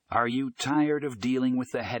Are you tired of dealing with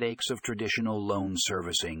the headaches of traditional loan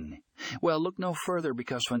servicing? Well, look no further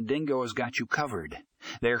because Fundingo has got you covered.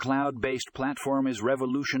 Their cloud-based platform is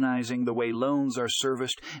revolutionizing the way loans are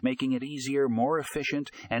serviced, making it easier, more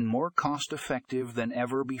efficient, and more cost-effective than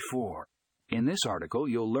ever before. In this article,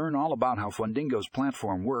 you'll learn all about how Fundingo's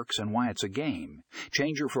platform works and why it's a game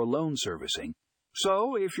changer for loan servicing.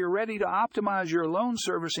 So, if you're ready to optimize your loan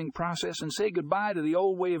servicing process and say goodbye to the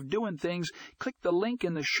old way of doing things, click the link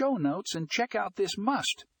in the show notes and check out this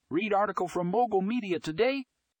must-read article from Mogul Media today